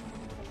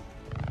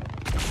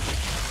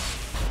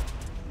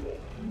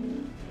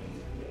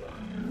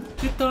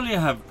 Did only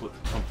have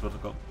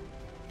combat.com.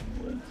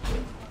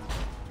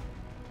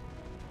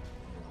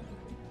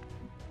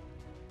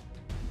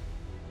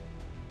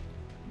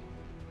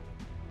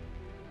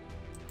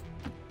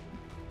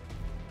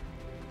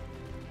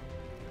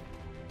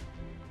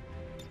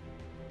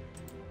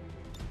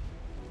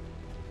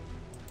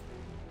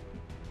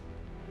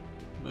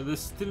 But there's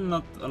still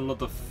not a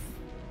lot of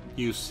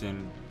use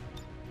in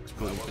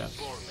exploding cats.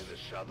 Born in the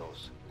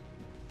shadows.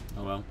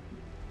 Oh well.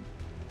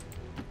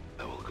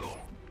 I will go.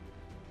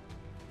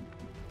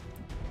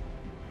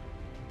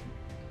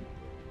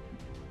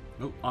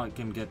 Oh, I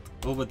can get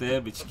over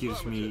there, which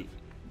gives me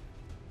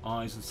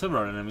eyes on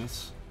several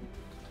enemies.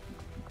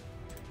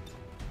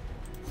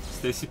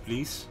 Stacy,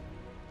 please.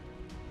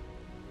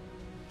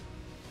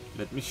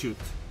 Let me shoot.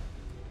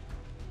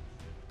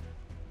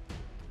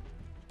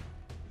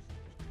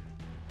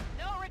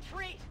 No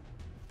retreat.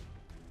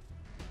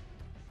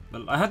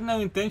 Well, I had no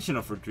intention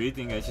of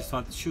retreating, I just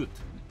wanted to shoot.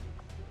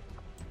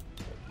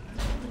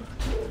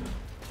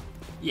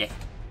 Yeah.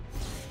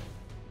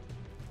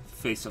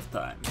 Face of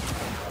time.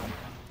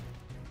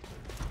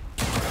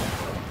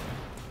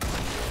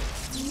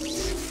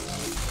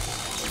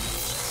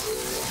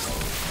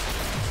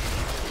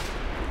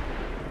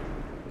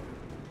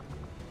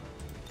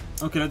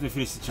 Okay, let me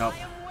finish the job.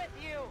 I am with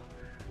you.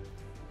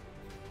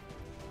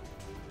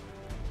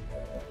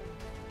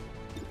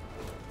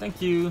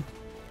 Thank you.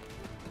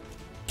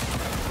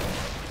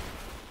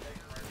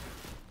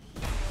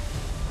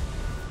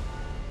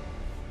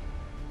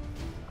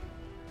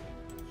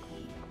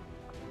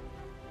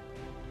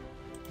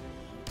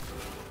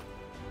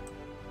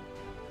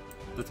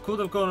 That could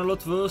have gone a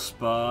lot worse,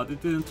 but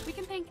it didn't. We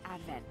can thank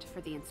Advent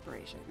for the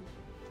inspiration.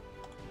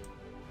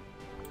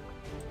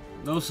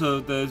 Also,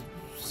 the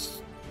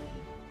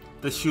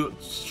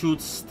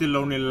shoots still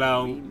only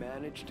allow We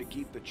managed to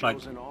keep the like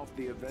chosen off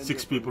the Avenger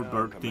 6 for people now,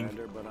 per thing.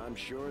 Commander, but I'm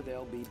sure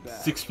they'll be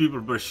back. 6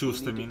 people per We shoot, I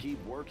need to mean.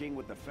 keep working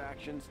with the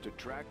factions to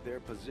track their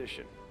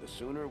position. The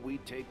sooner we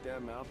take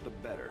them out, the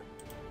better.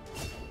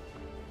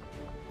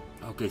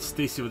 Okay,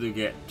 Stacy, what do you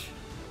get?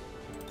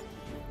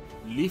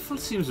 Lethal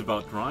seems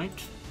about right,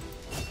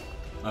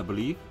 I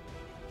believe.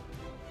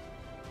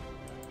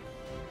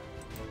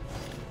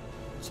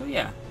 So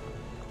yeah,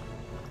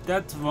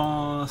 that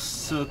was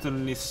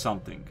certainly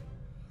something.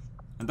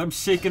 And I'm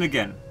shaken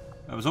again.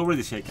 I was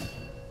already shaken.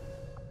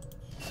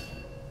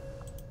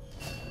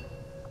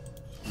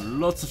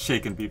 Lots of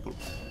shaken people.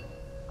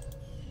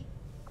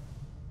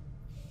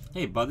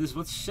 Hey buddies,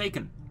 what's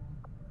shaken?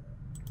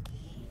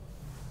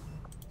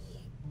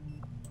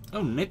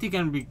 Oh, Nettie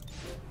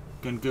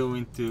can go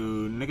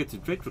into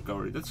negative trait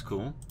recovery. That's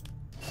cool.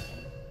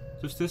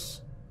 Just this?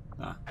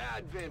 Ah.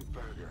 Advent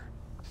burger,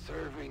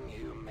 serving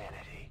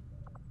humanity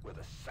with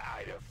a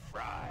side of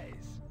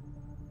fries.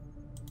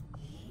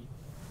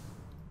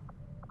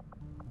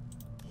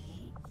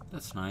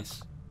 That's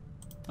nice.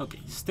 Okay,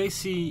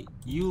 Stacy,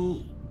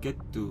 you get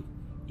to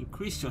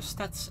increase your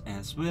stats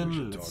as well. We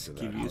should talk Let's to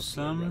that give you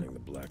hustler some. running the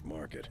black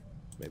market.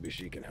 Maybe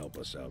she can help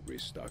us out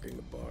restocking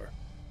the bar.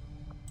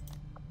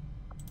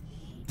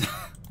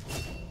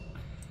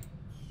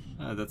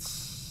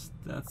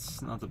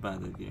 That's not a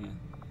bad idea.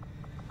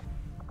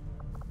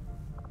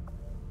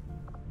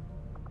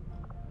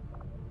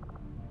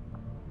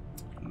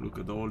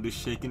 Look at all these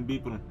shaken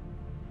people.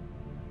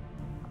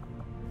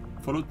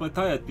 Followed by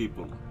tired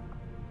people.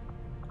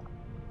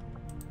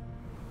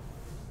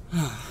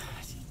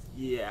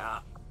 Yeah.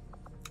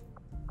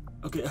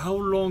 Okay, how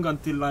long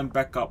until I'm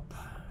back up?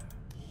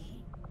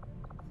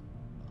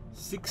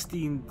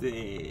 16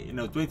 days,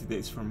 no, 20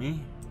 days for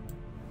me.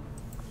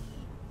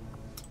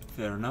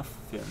 Fair enough,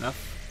 fair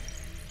enough.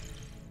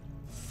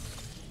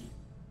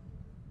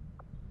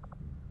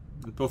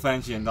 Both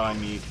Angie and I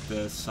need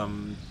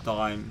some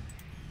time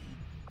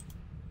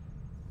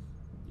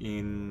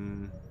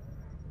in...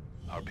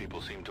 Our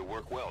people seem to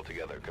work well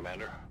together,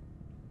 Commander.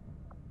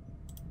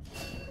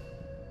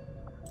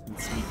 in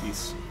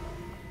sleepies.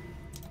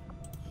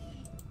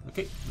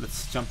 Okay,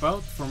 let's jump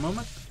out for a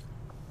moment.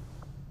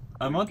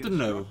 I want to know.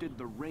 We constructed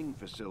the ring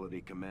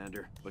facility,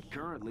 Commander, but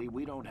currently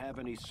we don't have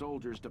any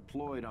soldiers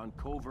deployed on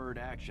covert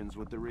actions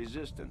with the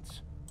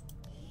Resistance.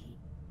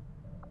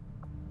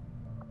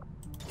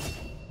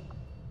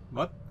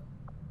 What?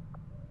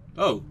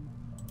 Oh.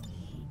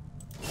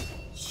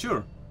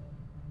 Sure.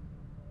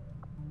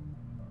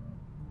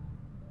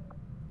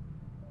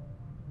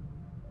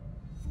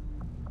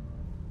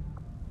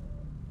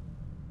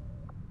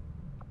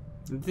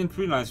 I didn't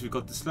realize we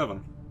got this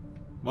level.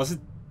 Was it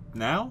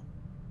now?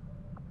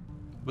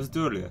 Was it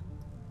earlier?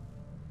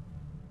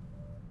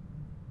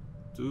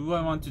 Do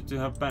I want you to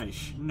have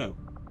banish? No.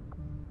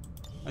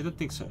 I don't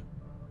think so.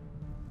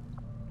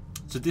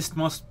 So this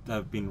must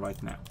have been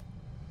right now.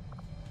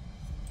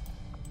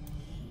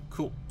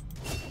 Cool.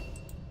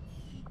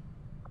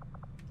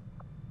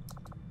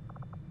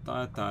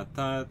 Tired, tired,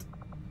 tired.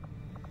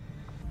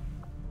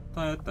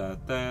 Tired,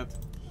 tired, tired.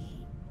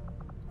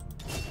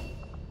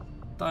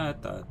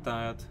 Tired, tired,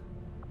 tired.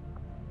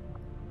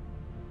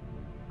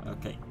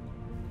 Okay.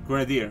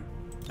 Grenadier.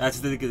 That's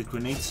a dedicated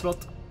grenade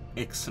slot.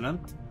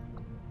 Excellent.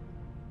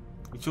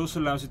 Which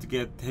also allows you to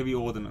get heavy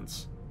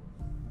ordnance.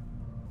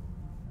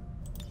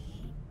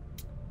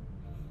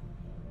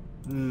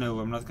 No,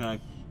 I'm not gonna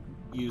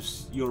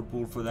use your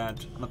pool for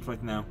that. Not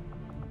right now.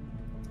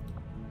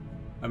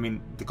 I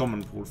mean, the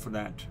common pool for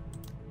that.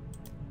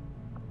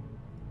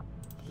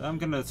 I'm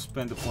gonna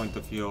spend a point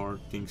of your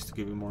things to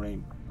give you more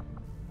aim.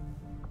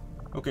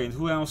 Okay, and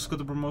who else got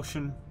a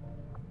promotion?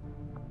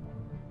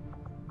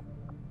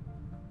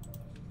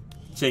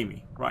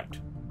 Jamie, right.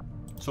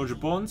 Soldier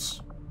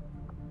Bonds.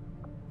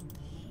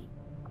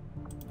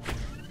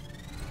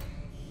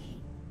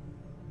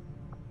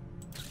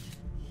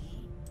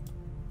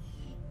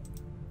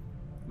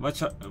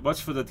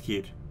 Watch for that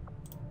kid.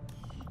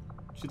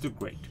 She did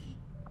great.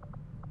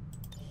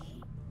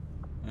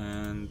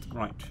 And,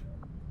 right.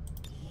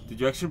 Did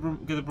you actually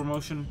get a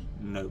promotion?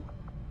 No.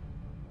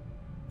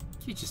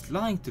 You're just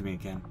lying to me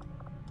again.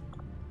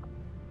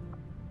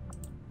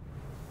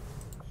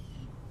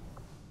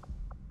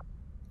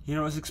 Here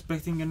I was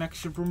expecting an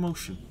actual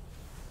promotion.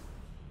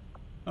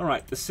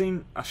 Alright, a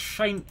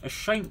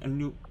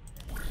new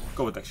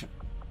combat action.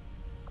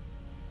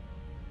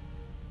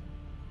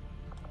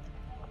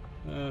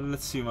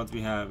 Let's see what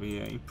we have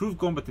here. Improved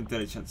combat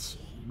intelligence.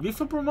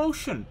 With a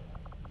promotion.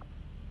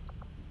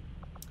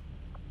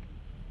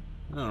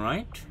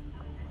 Alright.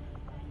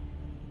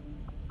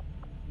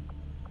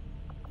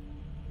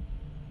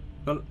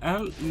 Well,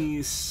 Al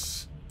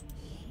is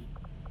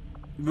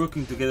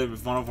working together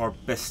with one of our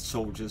best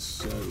soldiers,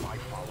 so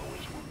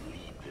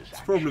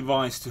it's probably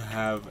wise to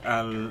have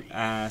Al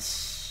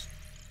as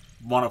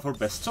one of our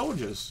best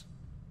soldiers.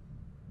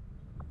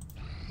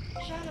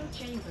 Shadow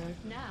chamber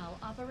now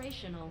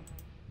operational.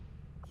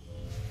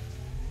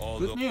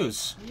 Good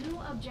news. New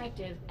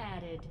objective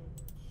added.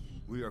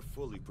 We are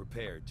fully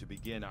prepared to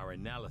begin our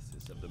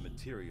analysis of the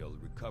material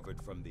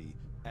recovered from the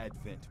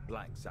Advent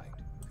Black Site,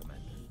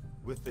 Commander.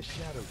 With the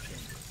Shadow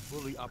Chamber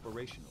fully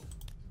operational,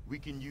 we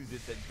can use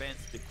its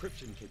advanced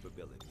decryption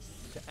capabilities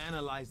to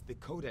analyze the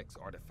Codex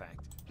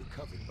artifact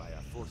recovered by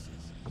our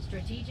forces.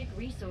 Strategic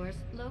resource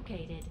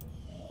located.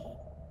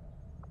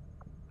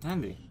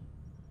 Handy.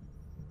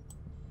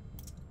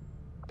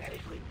 That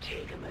it would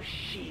take a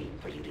machine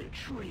for you to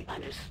truly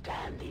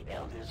understand the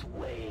Elder's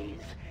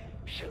ways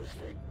shows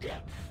the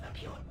depth of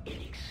your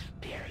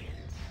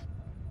inexperience.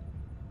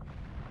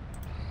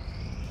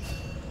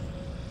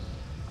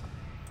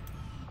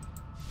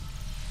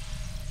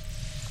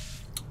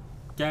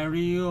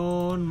 Carry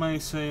on, my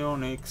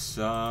psionic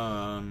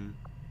son.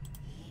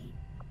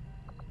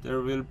 There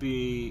will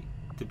be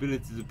the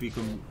ability to be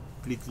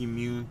completely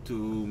immune to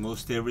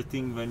most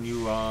everything when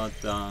you are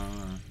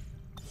done.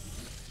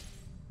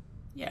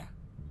 Yeah.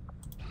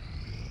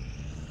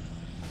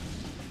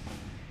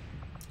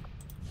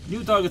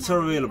 New targets are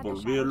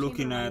available. We are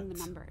looking at... The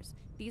numbers.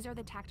 These are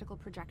the tactical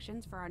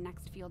projections for our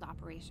next field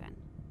operation.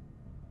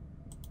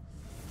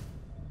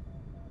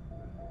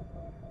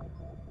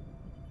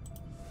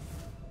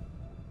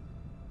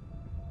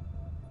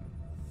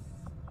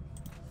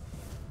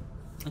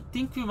 I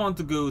think we want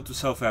to go to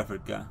South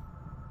Africa.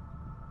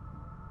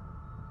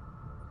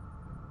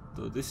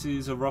 So this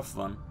is a rough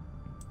one.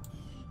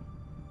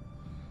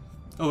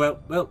 Oh well.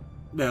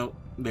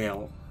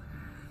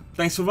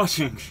 Thanks for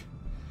watching.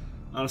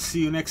 I'll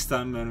see you next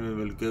time when we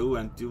will go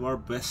and do our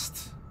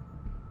best.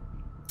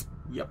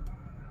 Yep.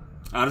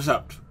 Anders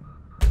out.